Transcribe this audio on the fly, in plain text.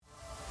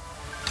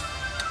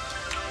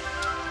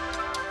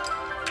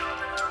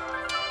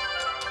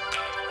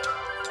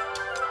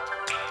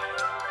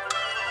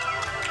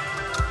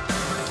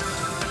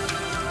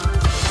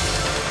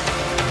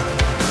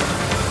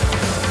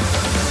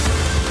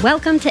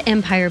Welcome to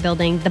Empire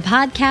Building, the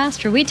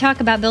podcast where we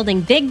talk about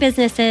building big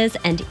businesses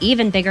and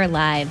even bigger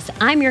lives.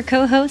 I'm your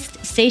co-host,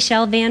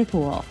 Seychelle Van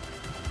Poole.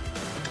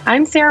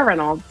 I'm Sarah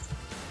Reynolds.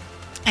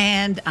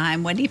 And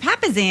I'm Wendy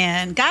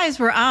Papasan. Guys,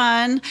 we're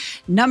on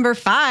number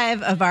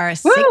 5 of our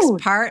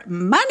 6-part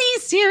money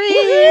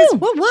series.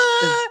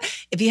 Woo-woo.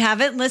 If you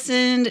haven't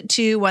listened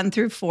to 1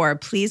 through 4,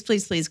 please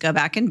go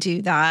back and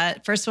do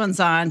that. First one's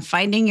on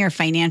finding your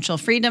financial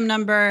freedom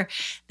number.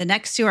 The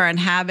next 2 are on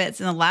habits.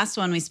 And the last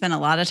one we spent a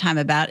lot of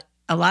time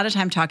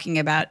talking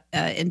about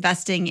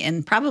investing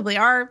in probably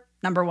our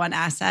number 1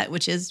 asset,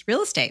 which is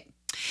real estate.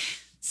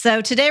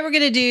 So today we're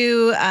going to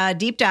do a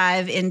deep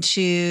dive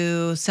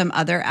into some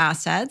other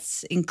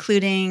assets,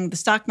 including the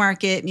stock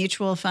market,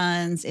 mutual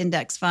funds,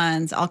 index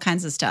funds, all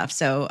kinds of stuff.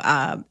 So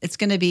it's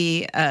going to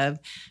be a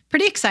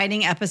pretty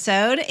exciting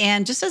episode.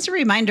 And just as a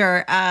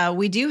reminder,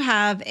 we do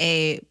have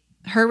a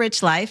Her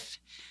Rich Life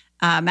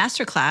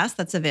masterclass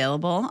that's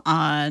available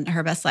on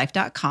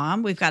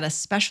herbestlife.com. We've got a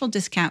special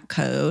discount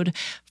code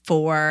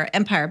for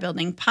Empire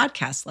Building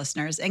podcast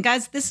listeners. And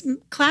guys, this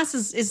class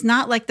is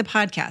not like the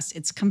podcast.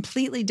 It's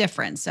completely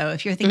different. So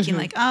if you're thinking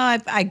like, oh,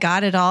 I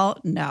got it all,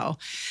 no.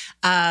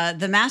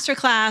 The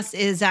masterclass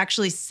is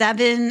actually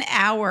 7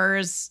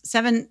 hours,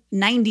 7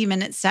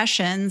 90-minute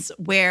sessions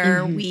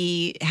where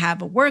we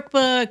have a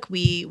workbook.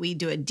 We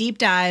do a deep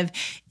dive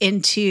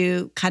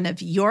into kind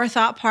of your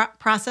thought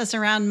process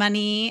around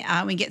money.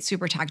 We get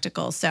super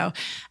tactical. So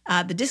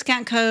the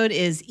discount code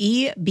is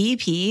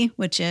EBP,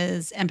 which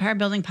is Empire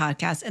Building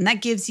Podcast. And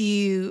that gives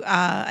you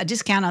a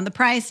discount on the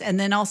price. And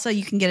then also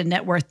you can get a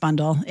net worth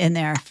bundle in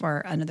there for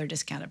another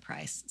discounted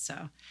price.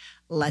 So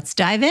let's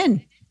dive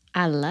in.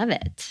 I love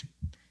it.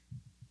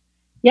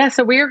 Yeah,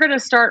 so we are going to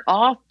start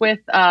off with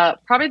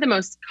probably the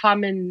most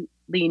commonly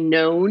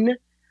known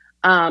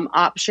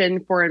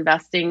option for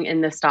investing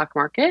in the stock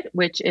market,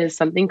 which is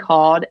something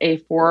called a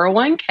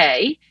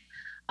 401k.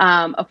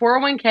 A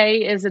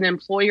 401k is an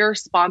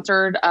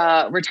employer-sponsored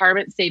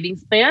retirement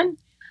savings plan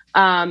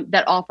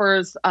that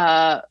offers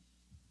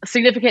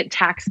significant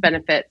tax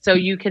benefits. So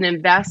you can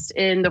invest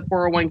in the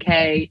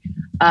 401k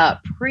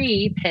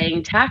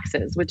pre-paying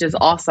taxes, which is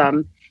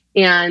awesome.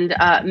 And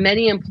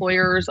many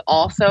employers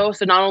also,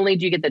 so not only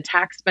do you get the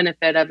tax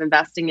benefit of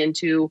investing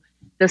into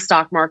the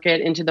stock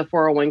market, into the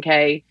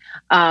 401k,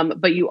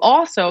 but you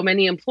also,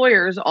 many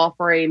employers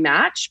offer a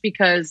match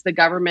because the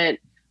government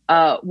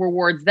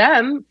rewards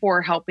them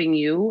for helping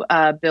you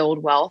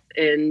build wealth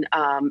in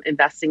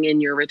investing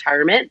in your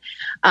retirement.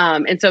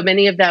 And so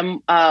many of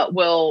them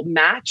will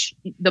match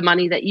the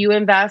money that you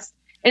invest,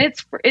 and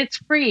it's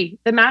free.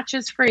 The match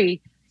is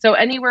free. So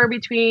anywhere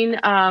between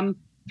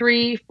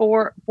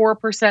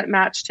 3-4%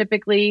 match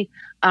typically.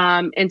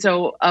 And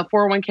so a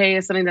 401k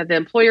is something that the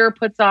employer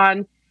puts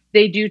on.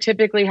 They do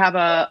typically have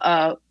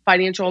a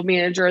financial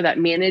manager that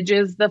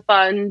manages the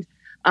fund.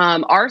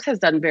 Ours has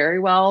done very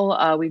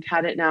well. We've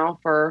had it now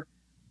for,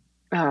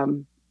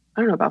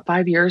 about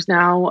 5 years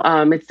now.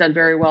 It's done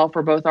very well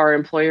for both our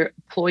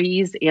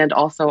employees and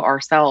also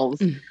ourselves.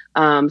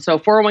 So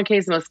 401k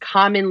is the most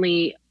common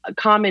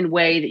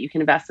way that you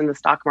can invest in the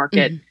stock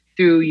market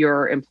through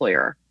your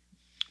employer.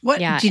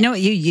 Do you know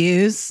what you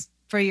use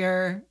for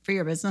your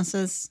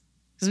businesses?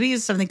 Because we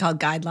use something called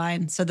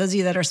Guideline. So those of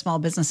you that are small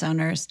business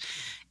owners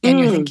and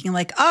you're thinking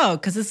like, oh,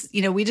 because this,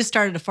 we just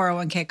started a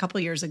 401k a couple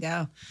of years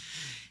ago.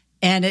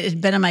 And it had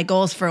been on my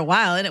goals for a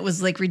while, and it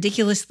was like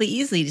ridiculously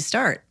easy to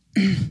start.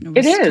 It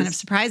was kind of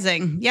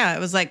surprising. Yeah, it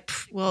was like,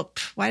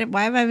 why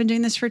have I been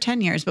doing this for 10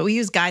 years? But we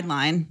use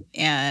Guideline,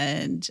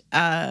 and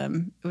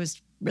it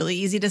was really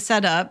easy to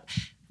set up.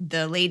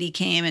 The lady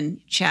came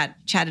and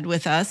chatted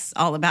with us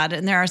all about it.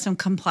 And there are some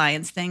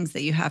compliance things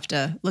that you have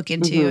to look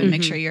into and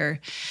make sure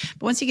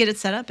but once you get it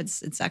set up,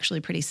 it's actually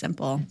pretty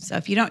simple. So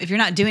if you're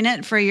not doing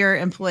it for your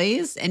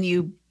employees and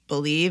you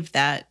believe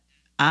that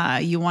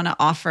you want to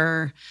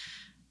offer,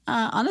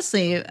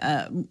 honestly,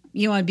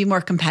 you want to be more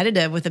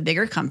competitive with a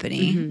bigger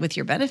company with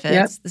your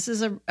benefits. This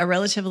is a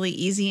relatively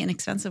easy and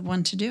expensive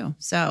one to do.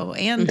 So,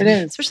 and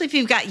especially if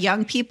you've got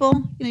young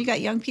people, you got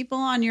young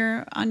people in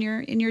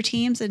your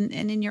teams and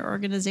in your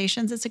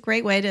organizations, it's a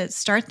great way to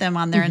start them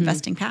on their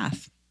investing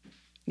path.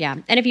 Yeah.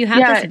 And if you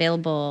have this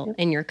available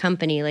in your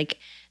company, like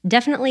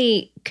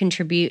definitely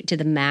contribute to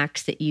the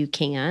max that you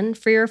can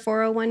for your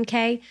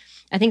 401k.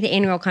 I think the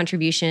annual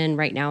contribution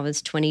right now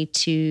is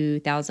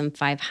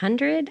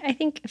 $22,500, I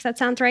think, if that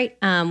sounds right,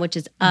 which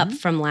is up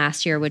from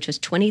last year, which was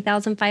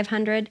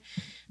 $20,500.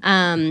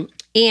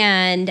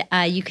 And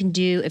you can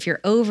do, if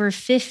you're over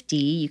 50,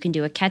 you can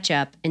do a catch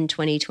up in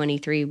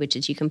 2023, which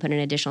is you can put an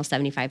additional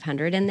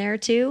 $7,500 in there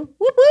too.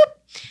 Whoop, whoop.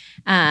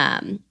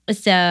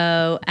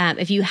 So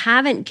if you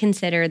haven't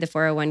considered the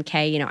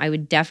 401k, I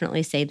would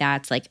definitely say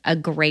that's like a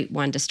great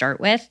one to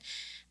start with.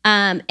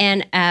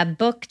 And a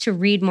book to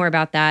read more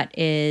about that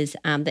is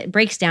that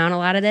breaks down a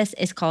lot of this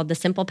is called The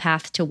Simple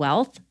Path to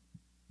Wealth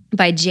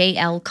by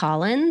J.L.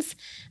 Collins.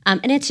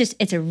 And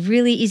it's a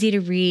really easy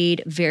to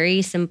read, very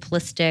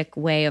simplistic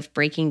way of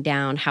breaking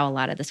down how a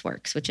lot of this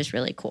works, which is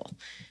really cool.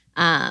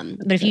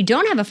 But if you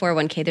don't have a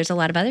 401k, there's a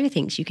lot of other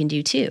things you can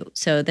do too.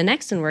 So the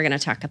next one we're going to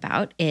talk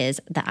about is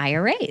the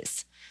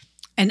IRAs.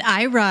 An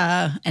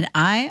IRA,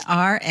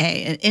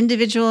 an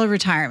individual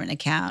retirement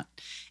account.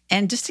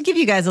 And just to give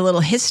you guys a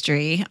little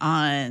history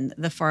on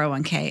the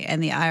 401k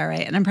and the IRA,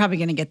 and I'm probably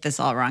going to get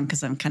this all wrong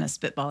because I'm kind of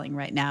spitballing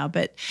right now,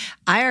 but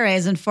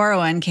IRAs and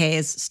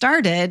 401ks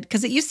started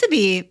because it used to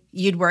be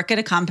you'd work at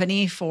a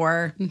company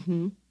for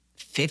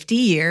 50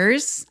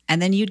 years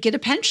and then you'd get a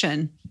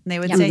pension. And they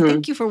would say,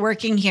 thank you for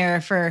working here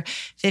for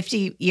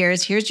 50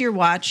 years. Here's your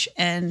watch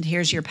and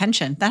here's your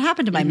pension. That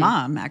happened to my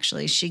mom,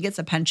 actually. She gets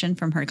a pension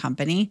from her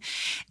company.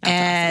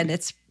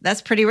 That's awesome.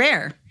 That's pretty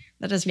rare.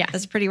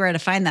 That's pretty rare to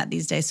find that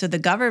these days. So the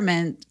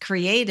government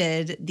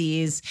created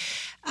these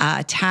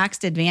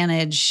tax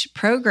advantage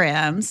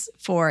programs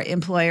for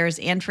employers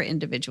and for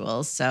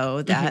individuals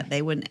so that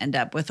they wouldn't end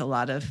up with a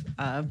lot of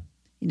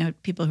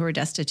people who are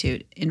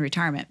destitute in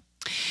retirement.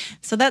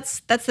 So that's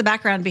the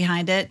background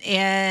behind it.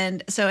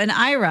 And so an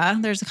IRA,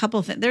 there's a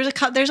couple of things.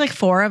 There's like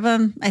four of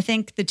them. I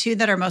think the two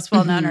that are most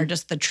well known are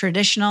just the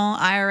traditional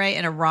IRA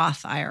and a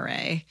Roth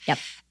IRA. Yep.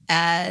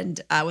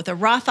 And with a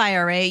Roth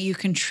IRA, you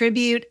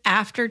contribute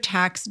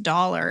after-tax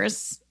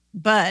dollars,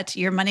 but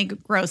your money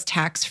grows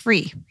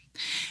tax-free.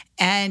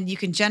 And you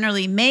can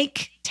generally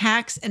make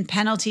tax and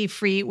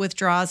penalty-free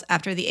withdrawals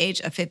after the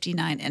age of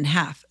 59 and a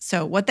half.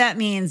 So what that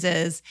means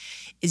is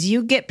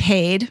you get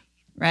paid,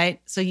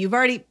 right? So you're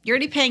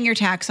already paying your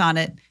tax on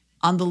it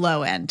on the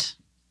low end.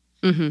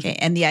 Okay.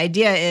 And the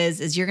idea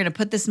is you're going to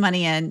put this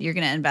money in, you're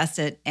going to invest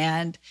it,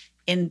 and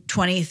in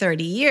 20,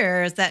 30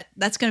 years,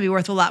 that's going to be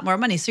worth a lot more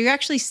money. So you're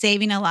actually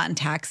saving a lot in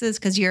taxes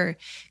because you're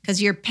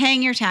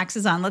paying your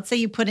taxes on, let's say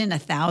you put in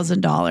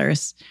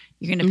 $1,000,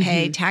 you're going to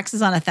pay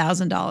taxes on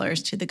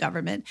 $1,000 to the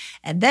government.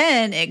 And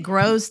then it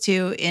grows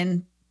to,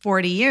 in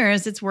 40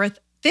 years, it's worth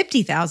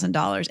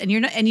 $50,000, and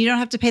you don't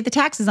have to pay the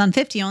taxes on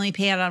 50, you only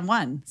pay it on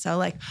one. So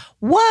like,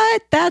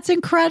 what? That's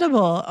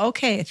incredible.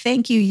 Okay,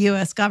 thank you,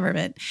 U.S.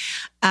 government.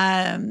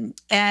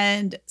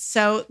 And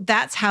so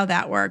that's how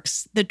that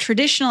works. The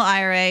traditional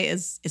IRA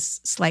is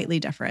slightly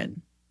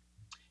different.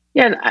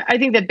 Yeah, I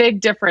think the big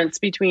difference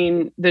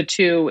between the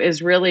two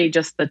is really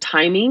just the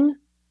timing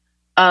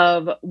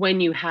of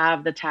when you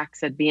have the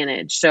tax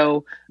advantage.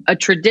 So a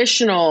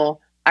traditional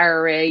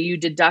IRA, you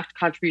deduct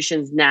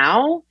contributions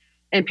now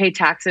and pay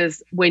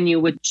taxes when you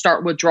would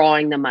start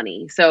withdrawing the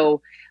money.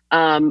 So,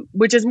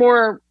 which is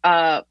more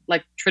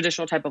like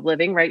traditional type of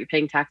living, right? You're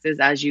paying taxes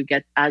as you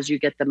get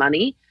the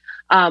money.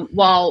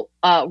 While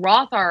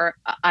Roth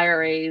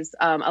IRAs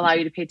allow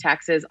you to pay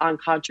taxes on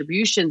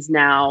contributions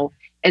now,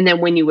 and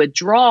then when you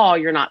withdraw,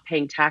 you're not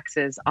paying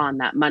taxes on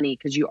that money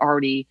because you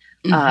already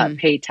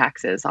paid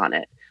taxes on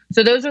it.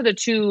 So those are the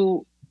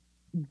two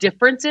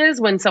differences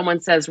when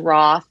someone says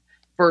Roth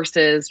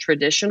versus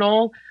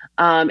traditional.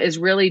 Is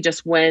really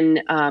just when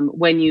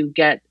you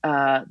get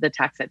the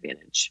tax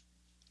advantage.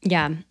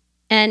 Yeah.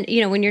 And,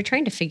 when you're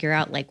trying to figure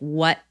out like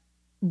what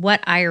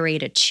IRA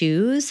to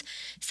choose,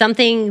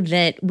 something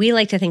that we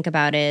like to think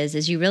about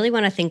is you really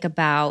want to think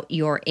about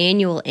your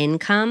annual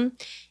income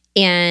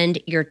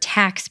and your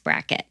tax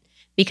bracket.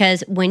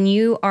 Because when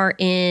you are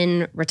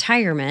in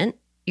retirement,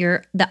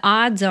 the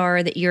odds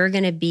are that you're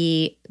going to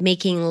be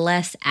making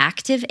less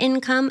active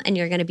income and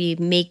you're going to be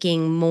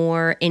making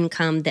more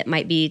income that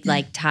might be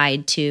like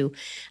tied to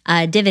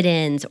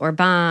dividends or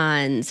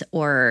bonds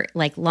or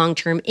like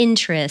long-term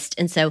interest.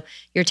 And so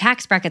your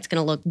tax bracket's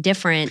going to look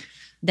different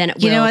than it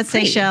will. You know what,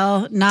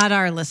 Seychelle? Not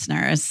our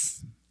listeners.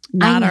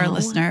 Our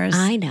listeners.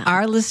 I know.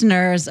 Our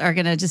listeners are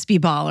going to just be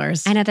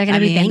ballers. I know they're going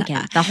to be banking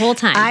the whole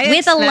time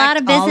with a lot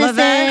of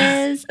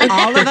businesses.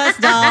 All of us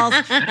dolls.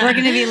 We're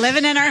going to be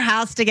living in our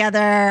house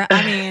together.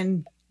 I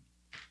mean,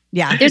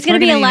 yeah. There's going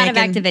to be a lot of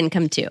active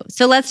income too.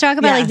 So let's talk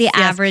about like the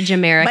average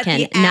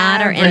American,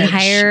 not our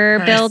empire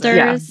builders.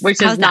 Yeah, which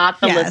is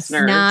not the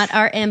listeners. Not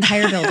our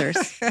empire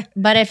builders.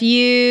 But if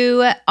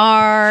you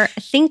are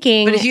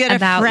thinking but if you had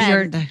about a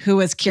friend who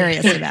was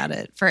curious about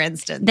it, for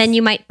instance. Then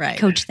you might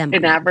coach them.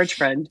 An average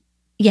friend.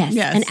 Yes,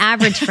 an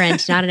average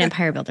friend, not an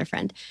empire builder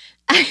friend.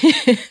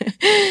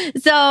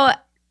 So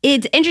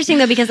it's interesting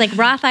though, because like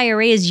Roth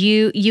IRAs,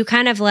 you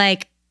kind of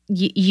like,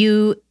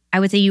 I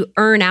would say you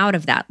earn out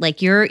of that.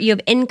 Like you have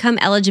income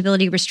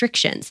eligibility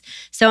restrictions.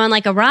 So on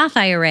like a Roth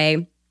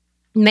IRA,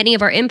 many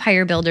of our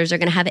empire builders are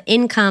going to have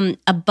income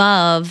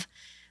above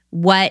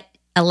what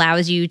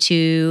allows you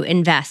to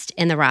invest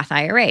in the Roth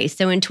IRA.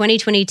 So in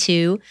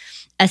 2022,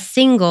 a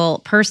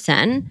single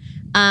person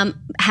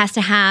has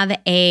to have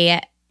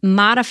a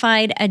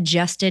modified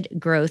adjusted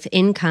growth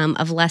income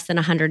of less than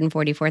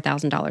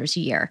 $144,000 a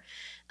year.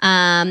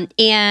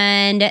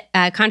 And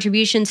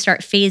contributions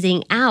start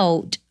phasing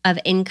out of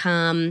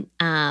income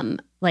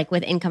like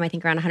with income, I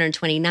think around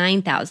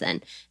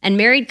 129,000. And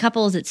married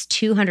couples, it's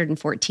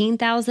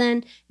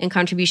 214,000, and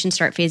contributions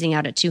start phasing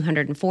out at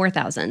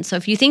 204,000. So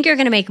if you think you're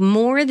going to make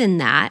more than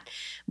that,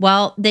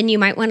 well, then you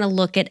might want to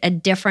look at a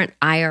different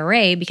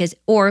IRA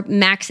or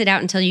max it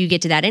out until you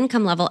get to that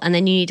income level. And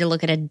then you need to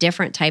look at a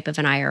different type of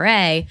an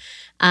IRA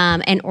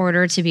in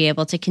order to be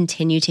able to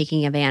continue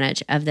taking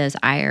advantage of those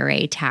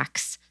IRA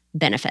tax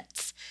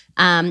benefits.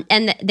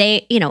 And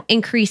they,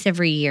 increase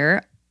every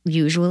year.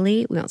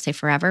 Usually, we won't say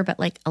forever, but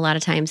like a lot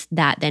of times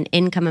that then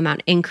income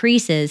amount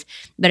increases.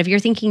 But if you're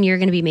thinking you're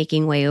going to be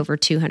making way over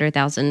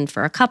 200,000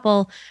 for a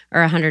couple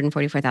or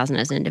 144,000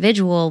 as an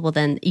individual, well,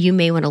 then you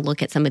may want to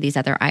look at some of these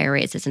other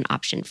IRAs as an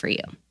option for you.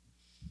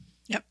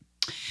 Yep.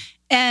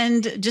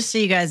 And just so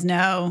you guys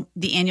know,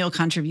 the annual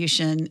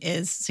contribution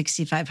is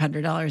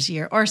 $6,500 a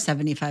year or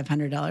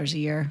 $7,500 a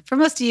year. For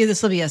most of you,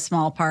 this will be a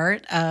small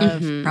part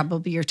of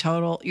probably your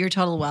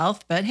total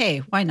wealth. But hey,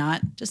 why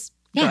not? Just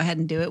go ahead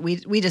and do it. We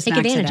just take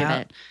max advantage it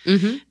out. of it.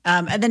 Mm-hmm.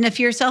 And then if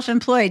you're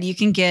self-employed, you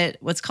can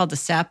get what's called the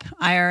SEP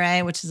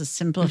IRA, which is a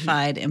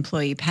simplified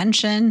employee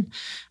pension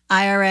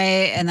IRA,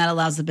 and that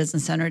allows the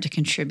business owner to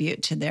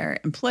contribute to their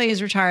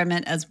employees'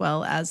 retirement as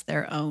well as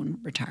their own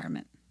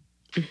retirement.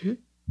 Mm-hmm.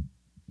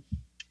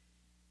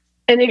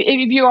 And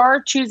if you are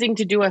choosing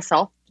to do a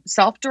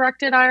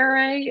self-directed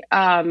IRA,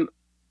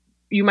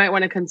 you might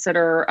want to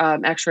consider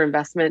extra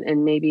investment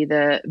in maybe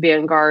the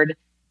Vanguard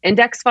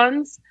index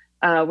funds.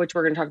 Which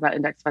we're going to talk about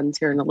index funds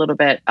here in a little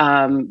bit.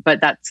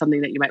 But that's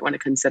something that you might want to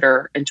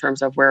consider in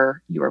terms of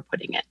where you are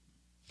putting it.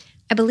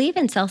 I believe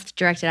in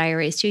self-directed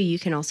IRAs too, you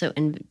can also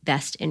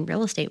invest in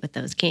real estate with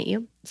those, can't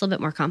you? It's a little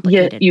bit more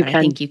complicated, but I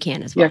think you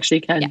can as well. You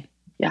actually can.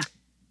 Yeah.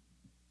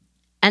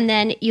 And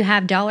then you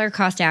have dollar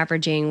cost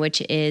averaging,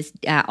 which is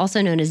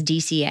also known as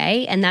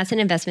DCA. And that's an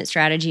investment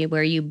strategy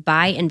where you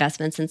buy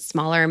investments in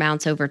smaller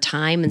amounts over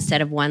time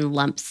instead of one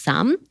lump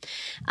sum.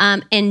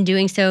 In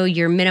doing so,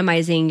 you're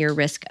minimizing your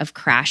risk of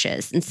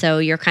crashes. And so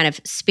you're kind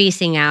of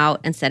spacing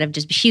out instead of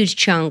just huge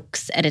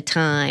chunks at a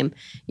time.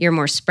 You're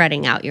more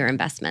spreading out your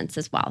investments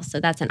as well. So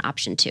that's an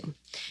option too.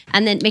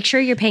 And then make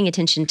sure you're paying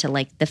attention to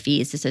like the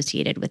fees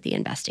associated with the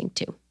investing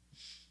too.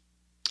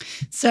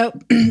 So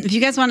if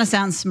you guys want to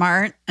sound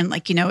smart and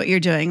like you know what you're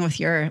doing with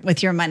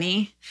your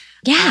money,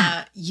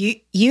 you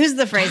use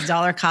the phrase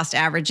dollar cost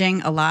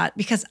averaging a lot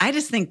because I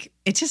just think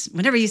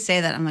whenever you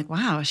say that, I'm like,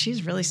 wow,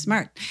 she's really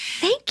smart.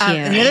 Thank you.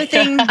 And the other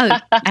thing,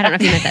 I don't know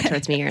if you meant that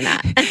towards me or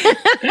not.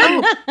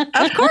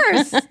 Of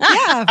course,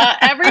 yeah.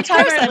 Every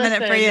time I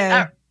meant it for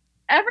you.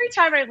 Every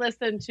time I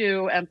listen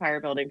to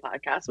Empire Building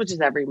Podcast, which is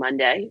every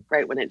Monday,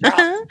 right when it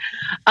drops,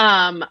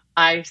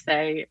 I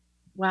say,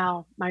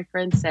 wow, my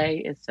friends say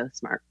is so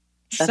smart.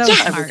 That's so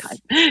smart.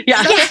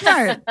 Yeah. So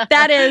smart.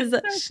 That is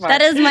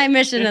my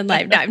mission in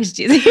life. No, I'm just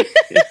teasing.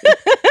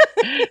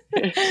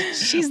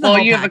 She's the whole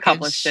you package. have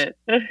accomplished it.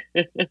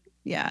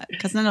 Yeah,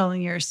 because not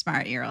only you're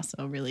smart, you're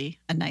also really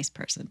a nice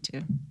person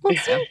too. Well,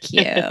 so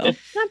cute.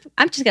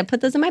 I'm just going to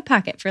put those in my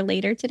pocket for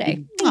later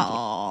today.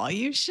 Oh,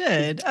 you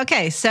should.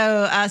 Okay,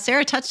 so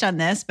Sarah touched on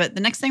this, but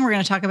the next thing we're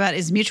going to talk about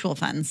is mutual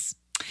funds.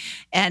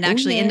 And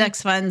actually,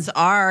 index funds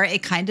are a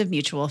kind of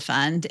mutual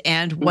fund.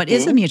 And what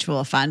is a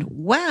mutual fund?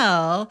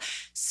 Well,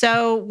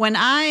 so when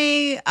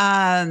I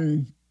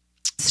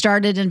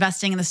started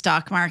investing in the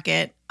stock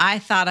market, I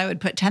thought I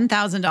would put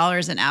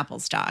 $10,000 in Apple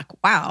stock.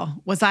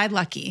 Wow, was I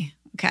lucky?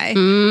 Okay.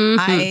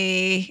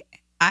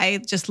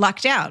 I just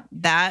lucked out.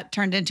 That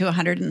turned into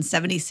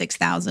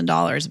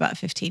 $176,000 about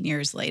 15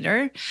 years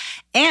later.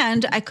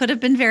 And I could have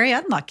been very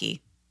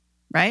unlucky,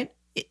 right?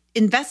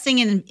 Investing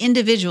in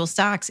individual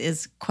stocks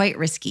is quite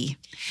risky.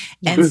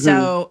 And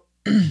so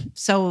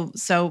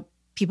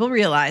people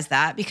realize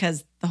that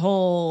because the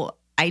whole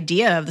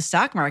idea of the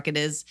stock market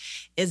is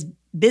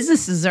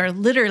businesses are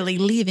literally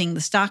leaving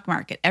the stock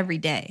market every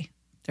day.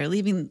 They're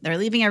leaving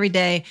every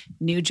day,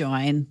 new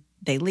join,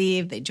 they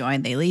leave, they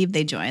join, they leave,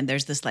 they join.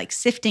 There's this like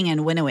sifting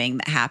and winnowing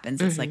that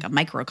happens. It's like a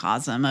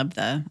microcosm of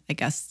the, I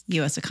guess,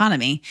 US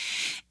economy.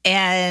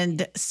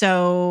 And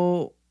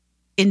so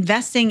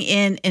investing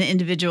in an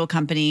individual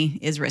company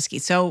is risky.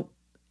 So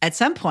at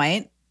some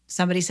point,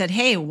 somebody said,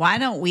 hey, why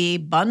don't we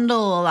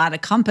bundle a lot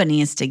of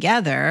companies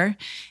together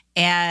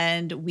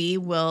and we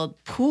will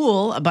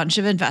pool a bunch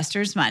of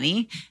investors'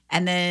 money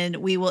and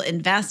then we will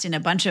invest in a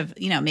bunch of,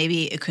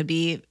 maybe it could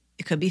be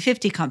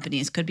 50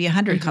 companies, could be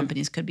 100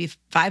 companies, could be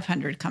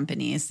 500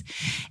 companies.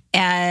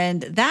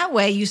 And that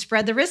way you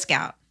spread the risk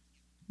out.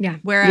 Yeah.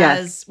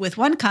 Whereas with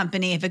one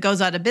company, if it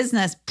goes out of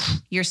business,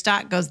 your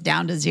stock goes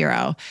down to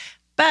zero.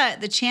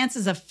 But the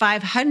chances of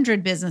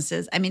 500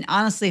 businesses,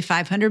 honestly,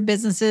 500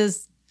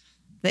 businesses,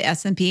 the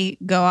S&P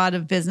go out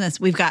of business.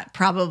 We've got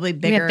probably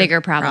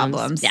bigger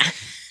problems. Yeah.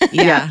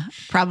 Yeah.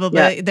 Probably.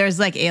 Yeah. There's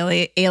like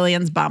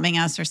aliens bombing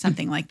us or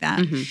something like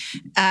that.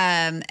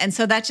 And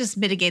so that just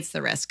mitigates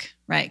the risk,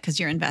 right? Because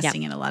you're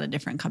investing in a lot of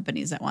different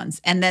companies at once.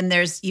 And then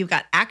you've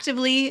got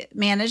actively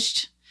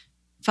managed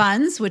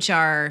funds, which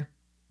are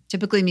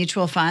typically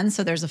mutual funds.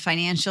 So there's a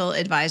financial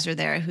advisor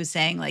there who's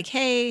saying like,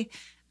 hey,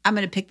 I'm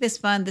going to pick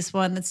this one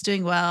that's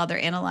doing well. They're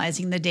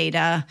analyzing the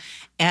data,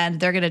 and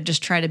they're going to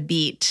just try to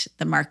beat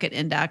the market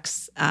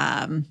index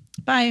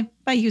by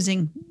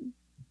using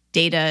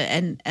data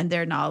and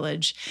their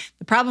knowledge.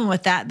 The problem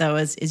with that, though,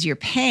 is you're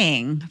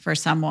paying for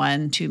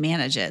someone to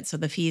manage it, so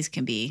the fees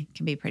can be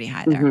pretty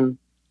high there. Mm-hmm.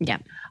 Yeah,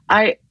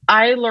 I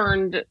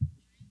learned.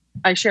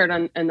 I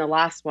shared in the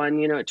last one.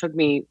 It took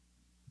me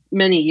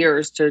many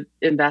years to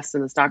invest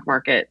in the stock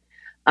market.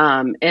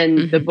 And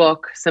the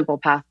book, Simple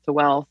Path to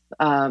Wealth,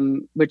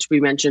 which we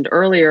mentioned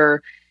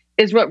earlier,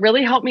 is what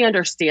really helped me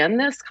understand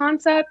this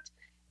concept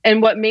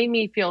and what made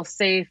me feel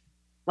safe.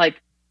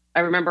 Like, I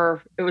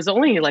remember it was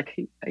only like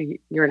a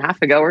year and a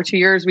half ago or 2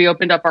 years, we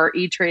opened up our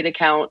E-Trade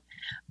account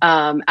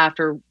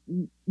after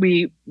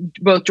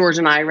both George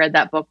and I read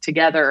that book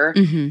together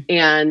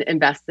and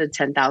invested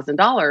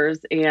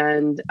 $10,000.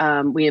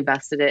 And we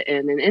invested it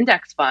in an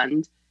index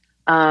fund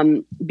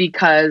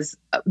because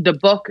the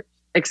book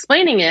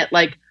explaining it,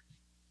 like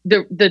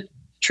the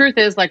truth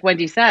is, like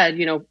Wendy said,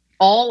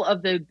 all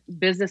of the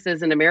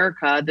businesses in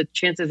America, the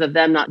chances of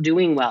them not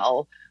doing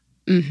well,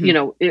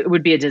 it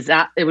would be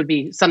it would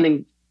be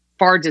something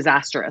far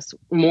disastrous,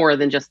 more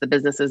than just the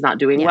businesses not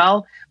doing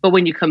well. But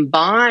when you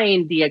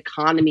combine the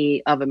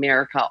economy of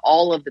America,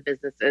 all of the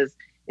businesses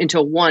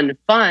into one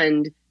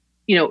fund,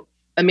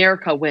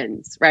 America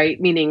wins,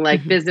 right? Meaning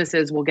like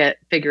businesses will get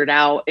figured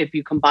out if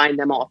you combine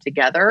them all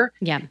together.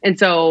 Yeah. And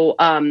so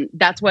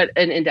that's what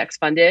an index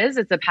fund is.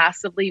 It's a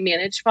passively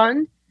managed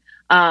fund.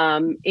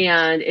 And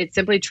it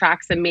simply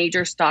tracks a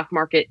major stock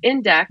market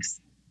index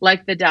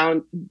like the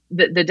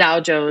Dow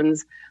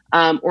Jones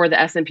or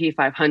the S&P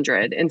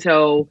 500. And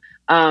so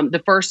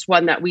the first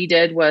one that we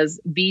did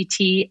was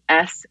VTSAX,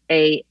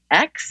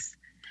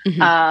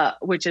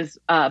 which is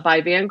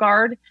by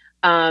Vanguard.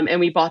 And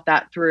we bought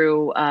that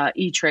through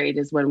E-Trade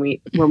is when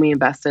we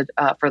invested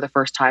for the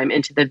first time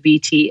into the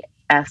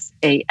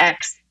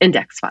VTSAX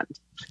index fund.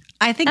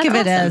 I think of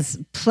it as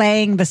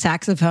playing the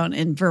saxophone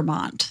in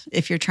Vermont,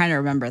 if you're trying to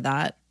remember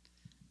that.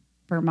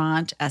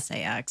 Vermont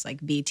SAX, like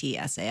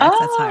VTSAX. That's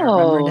how I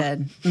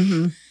remembered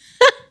it.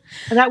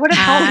 That would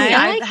have helped me.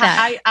 I like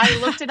that. I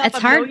looked it up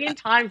a million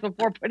times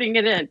before putting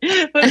it in.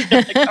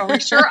 Like, are we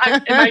sure?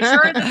 Am I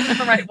sure this is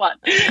the right one?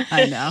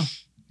 I know.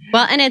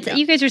 Well, and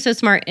you guys are so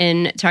smart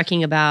in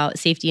talking about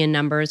safety in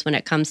numbers when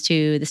it comes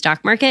to the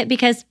stock market,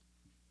 because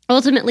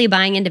ultimately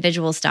buying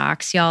individual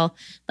stocks, y'all,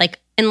 like,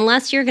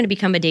 unless you're going to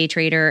become a day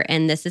trader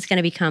and this is going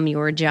to become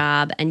your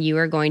job and you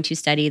are going to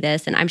study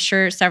this, and I'm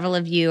sure several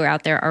of you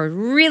out there are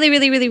really,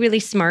 really, really,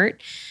 really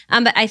smart.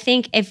 But I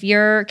think if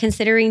you're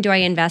considering, do I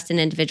invest in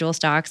individual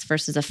stocks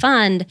versus a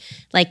fund?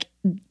 Like,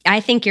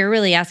 I think you're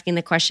really asking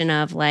the question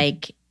of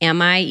like,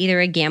 am I either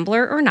a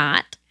gambler or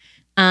not?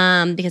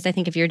 Because I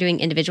think if you're doing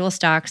individual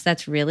stocks,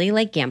 that's really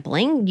like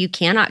gambling. You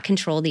cannot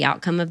control the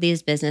outcome of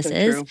these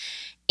businesses. So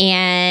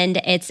and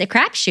it's a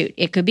crapshoot.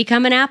 It could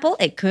become an Apple.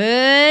 It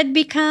could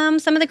become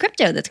some of the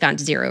crypto that's gone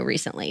to zero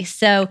recently.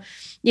 So,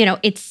 you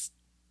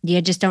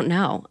just don't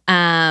know.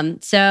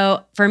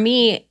 So for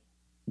me,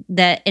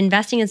 the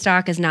investing in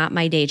stock is not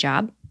my day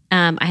job.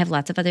 I have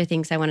lots of other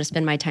things I want to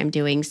spend my time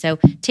doing. So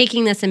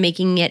taking this and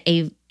making it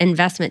a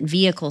investment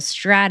vehicle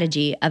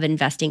strategy of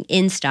investing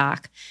in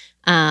stock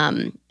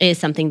is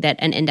something that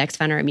an index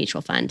fund or a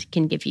mutual fund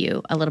can give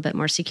you a little bit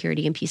more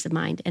security and peace of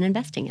mind in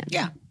investing in.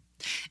 Yeah.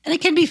 And it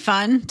can be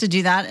fun to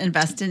do that,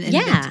 invest in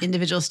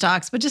individual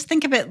stocks. But just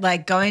think of it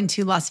like going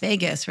to Las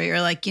Vegas, where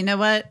you're like, you know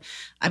what?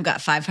 I've got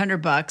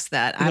 $500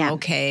 that I'm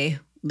okay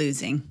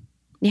losing.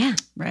 Yeah.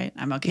 Right.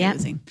 I'm okay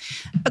losing.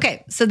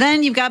 Okay. So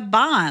then you've got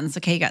bonds.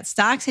 Okay. You got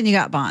stocks and you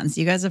got bonds.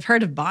 You guys have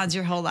heard of bonds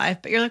your whole life,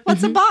 but you're like,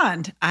 what's a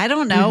bond? I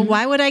don't know.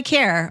 Why would I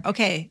care?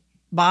 Okay.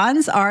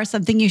 Bonds are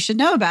something you should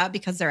know about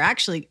because they're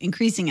actually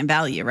increasing in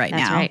value right now.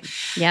 That's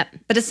right. Yep.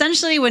 But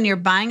essentially, when you're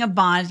buying a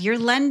bond, you're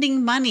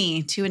lending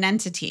money to an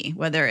entity,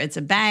 whether it's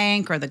a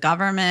bank or the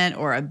government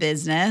or a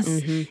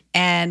business.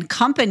 And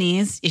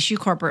companies issue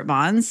corporate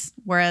bonds,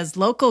 whereas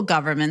local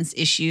governments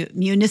issue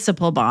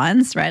municipal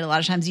bonds, right? A lot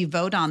of times you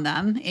vote on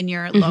them in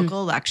your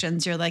local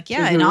elections. You're like,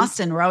 in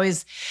Austin, we're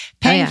always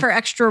paying for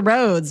extra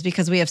roads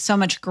because we have so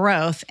much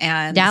growth.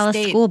 And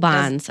Dallas school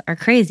bonds are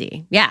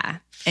crazy. Yeah.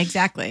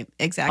 Exactly.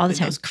 All the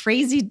time. Those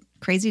crazy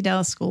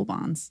Dallas school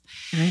bonds.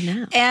 I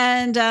know.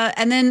 And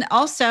then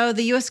also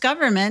the U.S.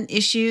 government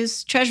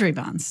issues treasury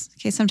bonds.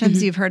 Okay,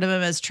 sometimes you've heard of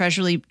them as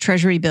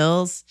treasury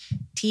bills,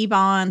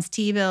 T-bonds,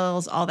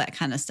 T-bills, all that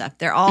kind of stuff.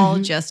 They're all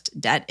just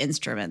debt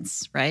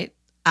instruments, right?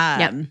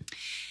 And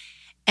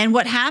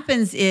what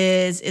happens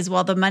is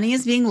while the money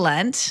is being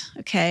lent,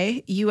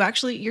 okay,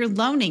 you're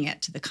loaning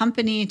it to the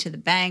company, to the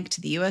bank, to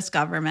the U.S.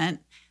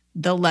 government.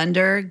 The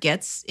lender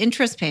gets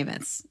interest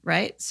payments,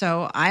 right?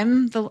 So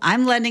I'm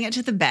lending it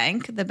to the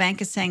bank. The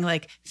bank is saying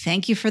like,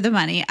 thank you for the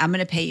money. I'm going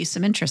to pay you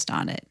some interest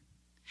on it.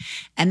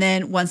 And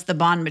then once the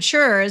bond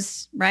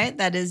matures, right?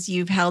 That is,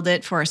 you've held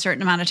it for a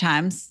certain amount of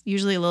times,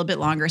 usually a little bit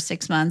longer,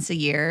 6 months, a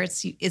year.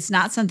 It's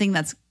not something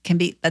that's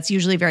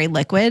usually very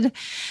liquid.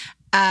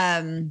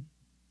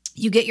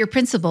 you get your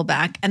principal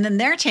back, and then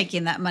they're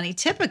taking that money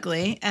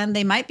typically, and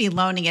they might be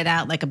loaning it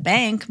out, like a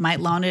bank might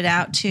loan it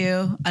out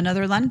to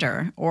another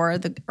lender, or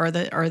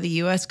the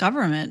U.S.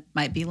 government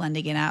might be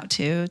lending it out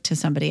to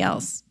somebody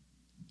else.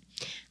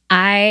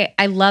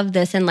 I love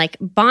this. And like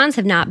bonds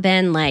have not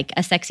been like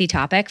a sexy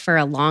topic for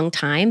a long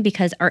time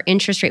because our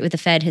interest rate with the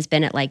Fed has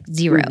been at like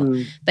 0.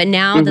 But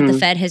now that the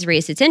Fed has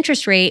raised its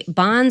interest rate,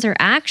 bonds are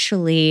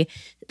actually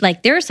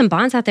like, there are some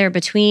bonds out there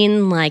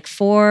between like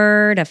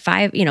 4 to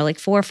 5, like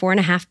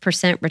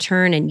 4.5%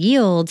 return and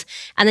yields.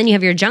 And then you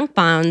have your junk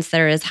bonds that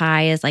are as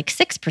high as like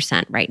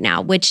 6% right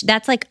now, which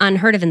that's like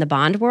unheard of in the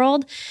bond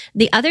world.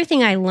 The other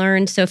thing I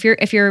learned, so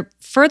if you're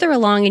further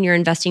along in your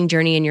investing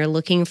journey and you're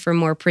looking for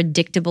more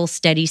predictable,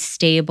 steady,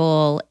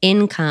 stable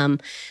income,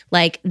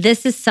 like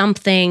this is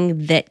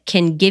something that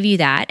can give you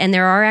that. And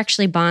there are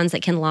actually bonds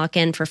that can lock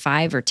in for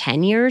 5 or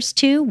 10 years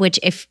too, which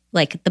if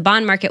like the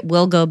bond market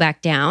will go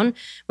back down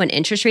when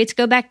interest rates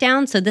go back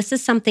down. So this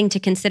is something to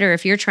consider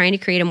if you're trying to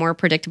create a more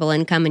predictable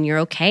income and you're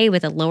okay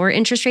with a lower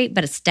interest rate,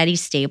 but a steady,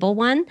 stable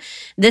one.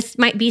 This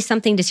might be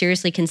something to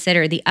seriously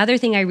consider. The other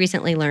thing I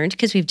recently learned,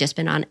 because we've just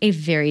been on a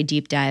very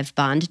deep dive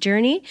bond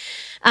journey,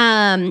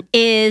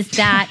 is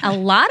that a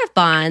lot of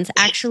bonds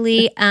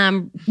actually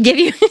give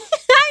you,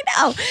 I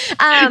know,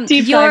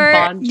 deep dive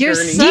bond you're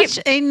journey. such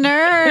a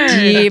nerd.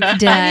 Deep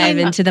dive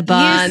into the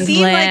bond You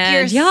seem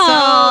land. like you're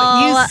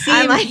Y'all,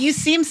 you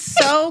seem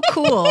so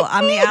cool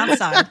on the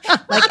outside.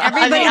 Like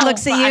everybody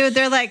looks at you,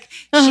 they're like,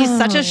 she's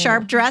such a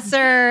sharp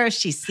dresser.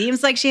 She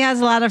seems like she has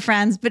a lot of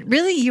friends, but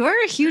really, you are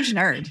a huge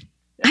nerd.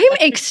 I'm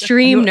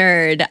extreme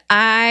nerd.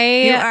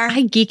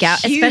 I geek out,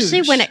 huge.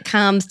 especially when it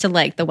comes to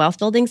like the wealth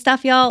building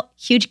stuff, y'all.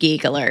 Huge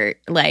geek alert.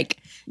 Like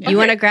you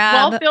want to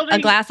grab a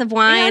glass of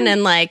wine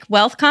and like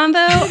wealth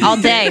combo all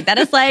day.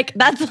 that's like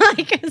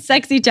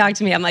sexy talk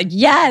to me. I'm like,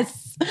 yes.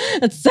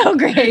 That's so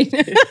great.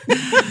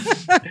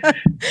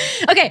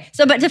 Okay,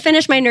 but to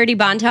finish my nerdy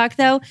bond talk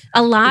though,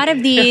 a lot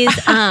of the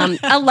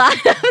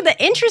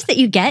interest that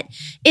you get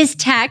is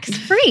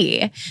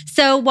tax-free.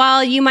 So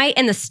while you might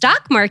in the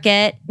stock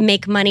market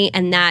make money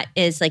and that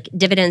is like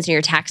dividends and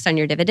you're taxed on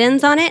your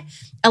dividends on it,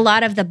 a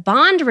lot of the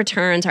bond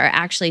returns are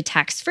actually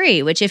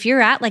tax-free, which if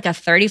you're at like a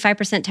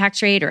 35%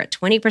 tax rate or a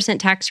 20%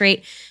 tax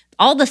rate,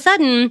 all of a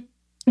sudden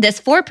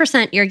this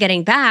 4% you're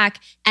getting back,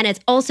 and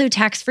it's also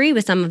tax-free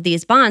with some of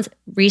these bonds.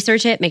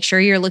 Research it, make sure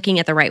you're looking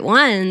at the right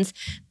ones.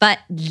 But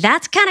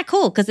that's kind of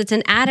cool because it's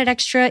an added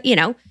extra,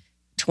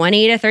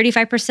 20 to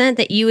 35%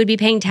 that you would be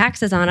paying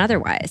taxes on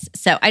otherwise.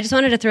 So I just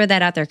wanted to throw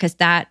that out there because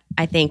that,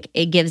 I think,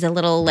 it gives a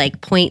little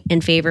like point in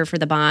favor for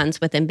the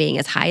bonds with them being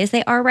as high as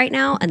they are right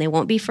now, and they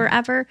won't be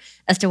forever,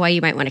 as to why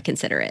you might want to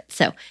consider it.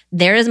 So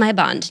there is my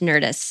bond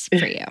nerdist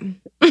for you.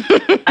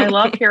 I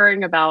love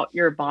hearing about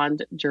your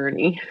bond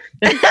journey.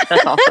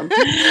 That's awesome.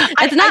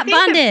 It's not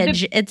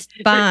bondage, it's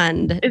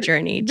bond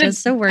journey.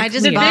 Just so we're I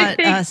just bought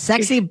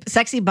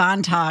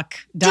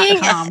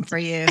sexybondtalk.com for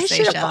you, I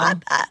should have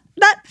bought that.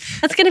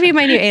 That's going to be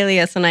my new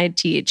alias when I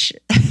teach.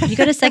 If you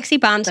go to Sexy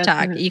Bond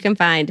Talk, you can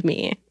find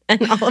me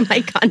and all of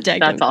my contact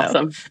That's info.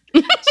 awesome.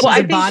 She's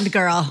a bond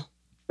girl.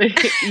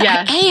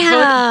 Yeah.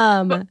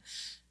 I am.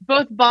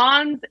 Both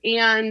bonds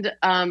and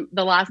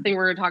the last thing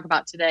we're going to talk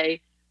about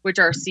today, which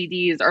are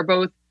CDs, are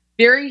both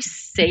very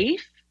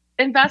safe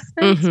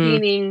investments,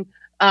 meaning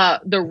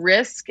the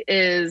risk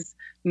is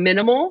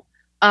minimal,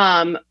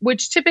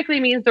 which typically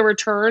means the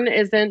return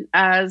isn't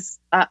as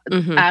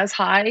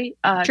high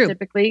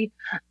typically.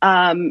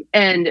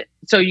 And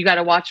so you got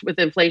to watch with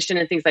inflation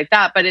and things like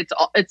that, but it's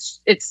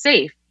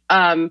safe.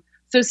 So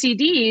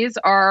CDs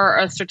are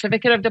a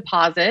certificate of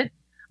deposit,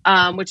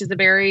 which is a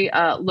very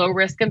low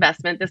risk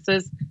investment. This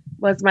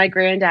was my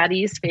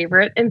granddaddy's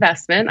favorite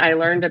investment. I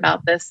learned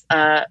about this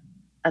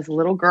as a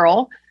little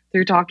girl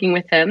through talking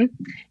with him.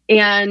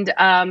 And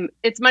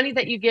it's money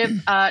that you give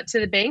to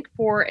the bank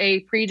for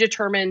a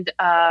predetermined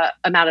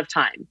amount of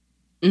time.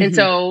 And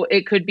so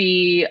it could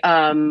be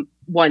 1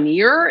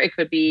 year, it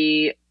could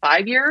be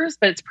 5 years,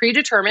 but it's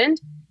predetermined.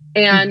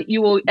 And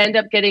you will end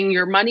up getting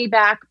your money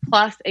back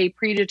plus a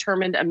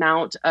predetermined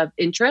amount of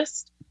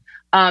interest.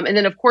 And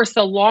then, of course,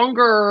 the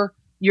longer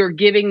you're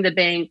giving the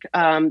bank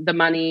the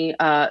money,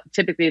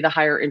 typically the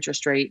higher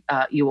interest rate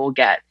you will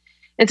get.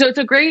 And so it's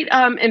a great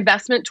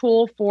investment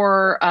tool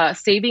for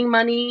saving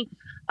money,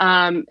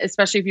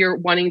 especially if you're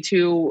wanting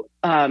to,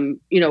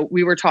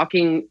 we were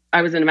talking,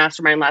 I was in a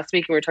mastermind last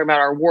week and we were talking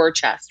about our war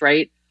chest,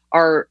 right?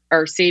 Our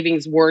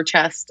savings war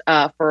chest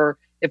for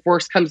if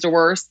worse comes to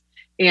worse.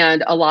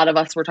 And a lot of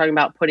us were talking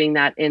about putting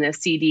that in a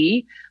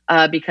CD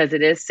because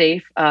it is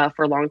safe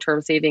for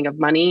long-term saving of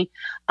money.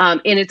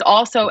 And it's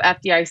also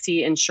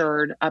FDIC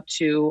insured up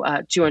to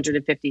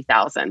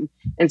 $250,000.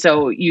 And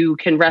so you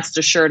can rest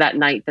assured at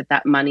night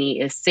that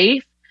money is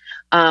safe.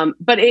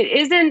 But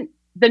it isn't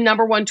the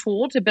number one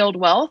tool to build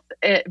wealth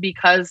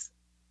because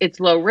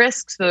it's low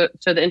risk. So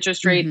the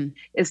interest rate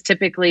is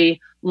typically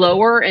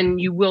lower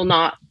and you will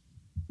not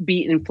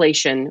beat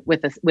inflation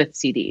with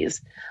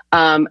CDs.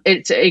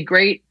 It's a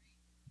great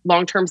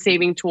long-term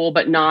saving tool,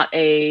 but not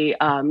a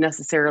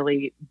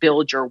necessarily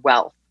build your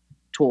wealth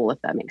tool,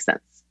 if that makes sense.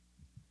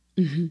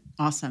 Mm-hmm.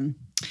 Awesome.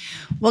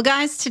 Well,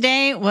 guys,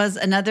 today was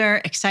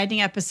another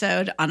exciting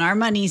episode on our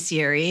money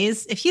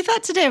series. If you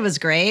thought today was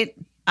great,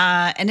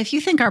 and if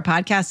you think our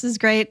podcast is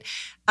great,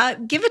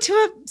 send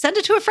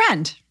it to a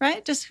friend,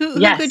 right? Just who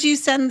could you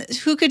send?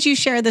 Who could you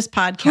share this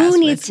podcast? Who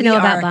needs to know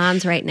about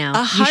bonds right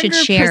now? You should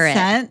share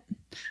it.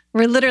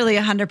 We're literally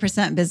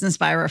 100% business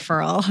by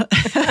referral.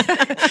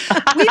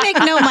 We make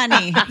no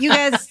money.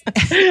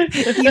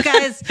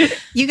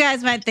 You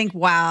guys might think,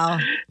 wow,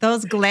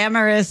 those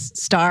glamorous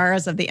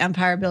stars of the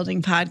Empire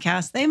Building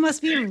podcast, they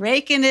must be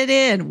raking it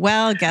in.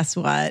 Well, guess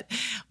what?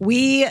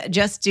 We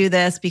just do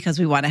this because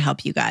we want to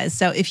help you guys.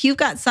 So if you've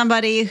got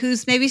somebody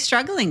who's maybe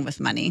struggling with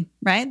money,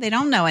 right? They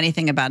don't know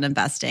anything about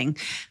investing.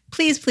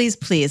 Please, please,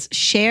 please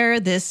share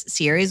this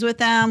series with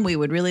them. We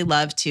would really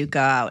love to go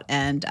out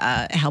and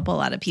help a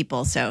lot of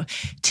people. So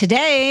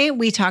today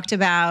we talked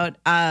about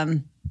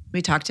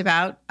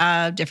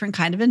different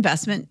kind of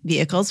investment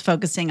vehicles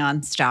focusing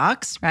on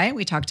stocks, right?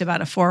 We talked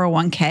about a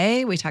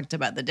 401k. We talked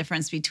about the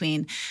difference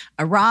between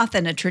a Roth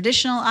and a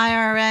traditional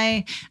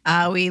IRA.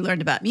 We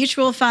learned about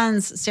mutual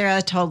funds.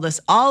 Sarah told us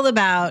all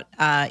about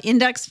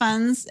index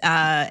funds.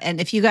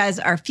 And if you guys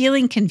are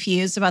feeling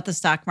confused about the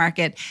stock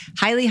market,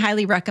 highly,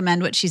 highly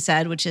recommend what she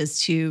said, which is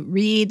to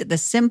read The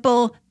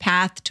Simple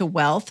Path to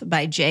Wealth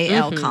by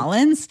J.L.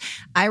 Collins.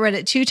 I read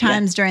it 2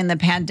 times during the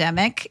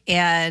pandemic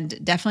and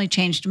definitely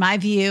changed my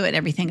view and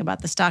everything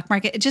about the stock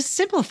market. It just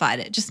simplified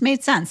it. It just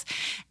made sense.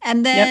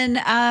 And then,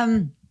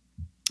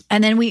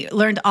 and then we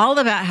learned all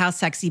about how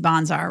sexy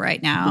bonds are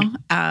right now.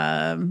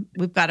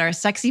 We've got our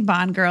sexy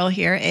bond girl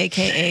here,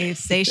 AKA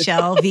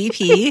Seychelles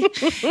VP.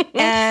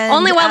 And,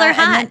 only while they're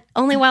hot.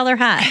 Only while they're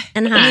hot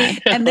and high.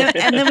 and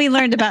then we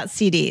learned about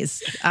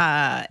CDs.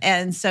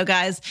 And so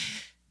guys,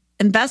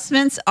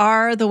 investments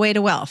are the way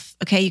to wealth.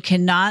 Okay. You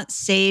cannot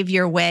save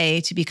your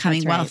way to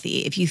becoming wealthy.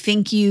 If you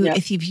think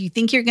if you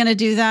think you're going to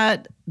do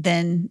that,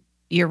 then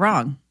you're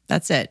wrong.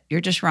 That's it.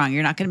 You're just wrong.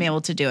 You're not going to be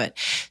able to do it.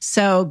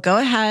 So go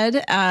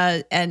ahead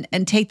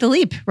and take the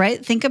leap,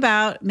 right? Think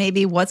about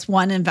maybe what's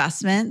one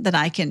investment that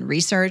I can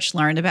research,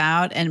 learn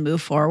about, and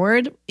move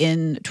forward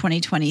in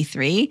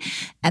 2023.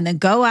 And then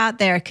go out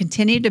there,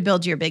 continue to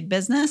build your big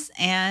business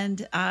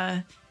and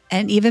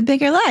even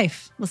bigger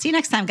life. We'll see you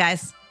next time,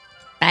 guys.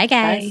 Bye,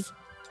 guys. Bye.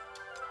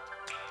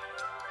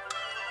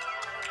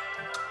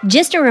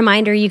 Just a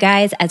reminder, you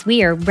guys, as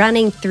we are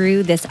running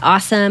through this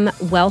awesome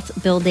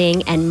wealth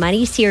building and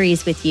money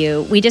series with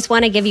you, we just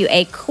want to give you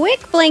a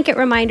quick blanket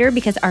reminder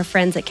because our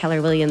friends at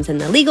Keller Williams and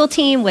the legal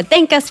team would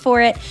thank us for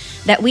it,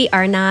 that we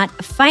are not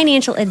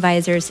financial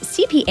advisors,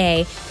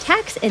 CPA,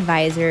 tax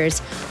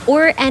advisors,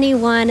 or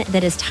anyone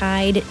that is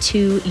tied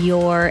to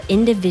your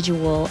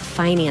individual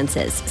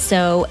finances.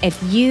 So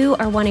if you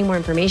are wanting more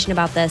information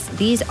about this,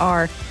 these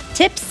are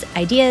tips,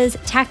 ideas,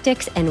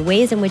 tactics, and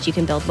ways in which you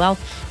can build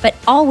wealth, but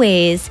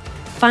always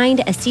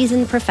find a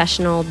seasoned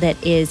professional that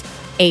is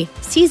a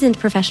seasoned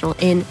professional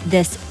in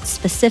this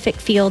specific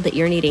field that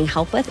you're needing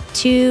help with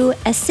to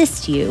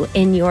assist you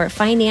in your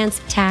finance,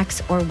 tax,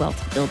 or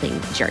wealth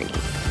building journey.